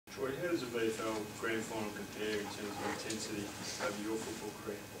does a VFL grand final compare in terms of intensity over your football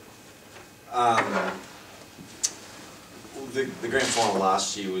career? The grand final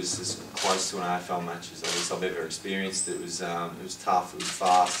last year was as close to an AFL match as I've ever experienced. It was tough, it was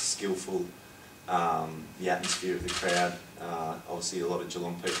fast, skillful. The atmosphere of the crowd, obviously a lot of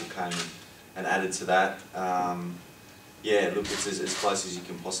Geelong people came and added to that. Yeah, look, it's as close as you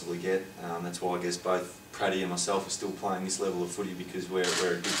can possibly get. That's why I guess both Praddy and myself are still playing this level of footy, because we're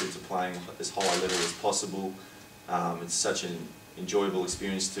addicted to playing as high a level as possible. It's such an enjoyable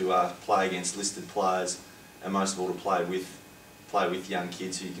experience to play against listed players, and most of all to play with young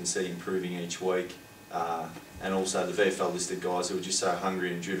kids who you can see improving each week, and also the VFL listed guys who are just so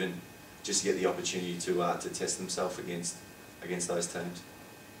hungry and driven just to get the opportunity to test themselves against those teams.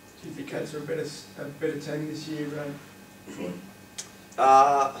 Do you think Cats are a better team this year, Troy?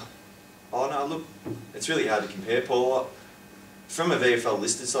 Oh no, look, it's really hard to compare, Paul. From a VFL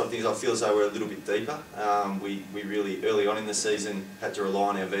listed side of things, I feel as though we're a little bit deeper. We really, early on in the season, had to rely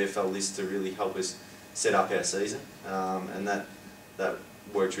on our VFL list to really help us set up our season, and that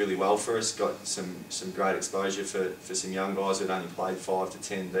worked really well for us. Got some great exposure for some young guys who'd only played 5 to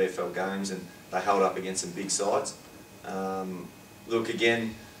 10 VFL games, and they held up against some big sides. Look,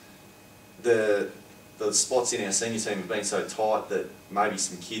 again, the spots in our senior team have been so tight that maybe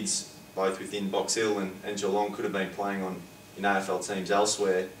some kids both within Box Hill and Geelong could have been playing in AFL teams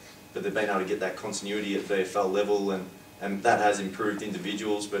elsewhere, but they've been able to get that continuity at VFL level, and that has improved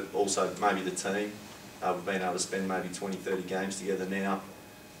individuals, but also maybe the team. We've been able to spend maybe 20, 30 games together now,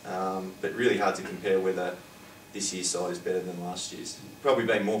 but really hard to compare whether this year's side is better than last year's. Probably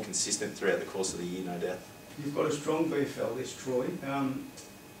been more consistent throughout the course of the year, no doubt. You've got a strong VFL list, Troy.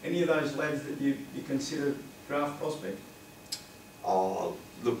 Any of those lads that you consider draft prospect? Oh,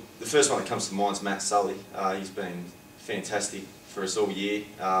 look, the first one that comes to mind is Matt Sully. He's been fantastic for us all year.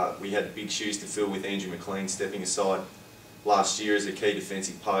 We had big shoes to fill with Andrew McLean stepping aside last year as a key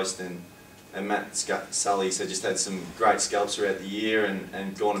defensive post, and Matt Sully's just had some great scalps throughout the year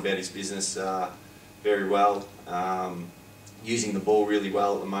and gone about his business very well. Using the ball really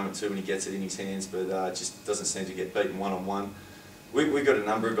well at the moment too when he gets it in his hands, but just doesn't seem to get beaten one-on-one. We've got a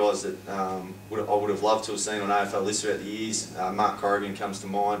number of guys that I would have loved to have seen on AFL lists throughout the years. Mark Corrigan comes to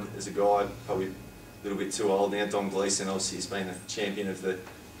mind as a guy, probably a little bit too old now. Don Gleeson obviously has been a champion of the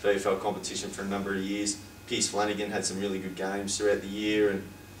VFL competition for a number of years. Pierce Flanagan had some really good games throughout the year,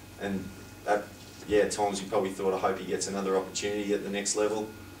 and at times you probably thought, I hope he gets another opportunity at the next level.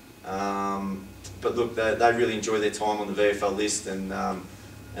 But look, they really enjoy their time on the VFL list, and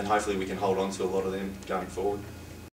hopefully we can hold on to a lot of them going forward.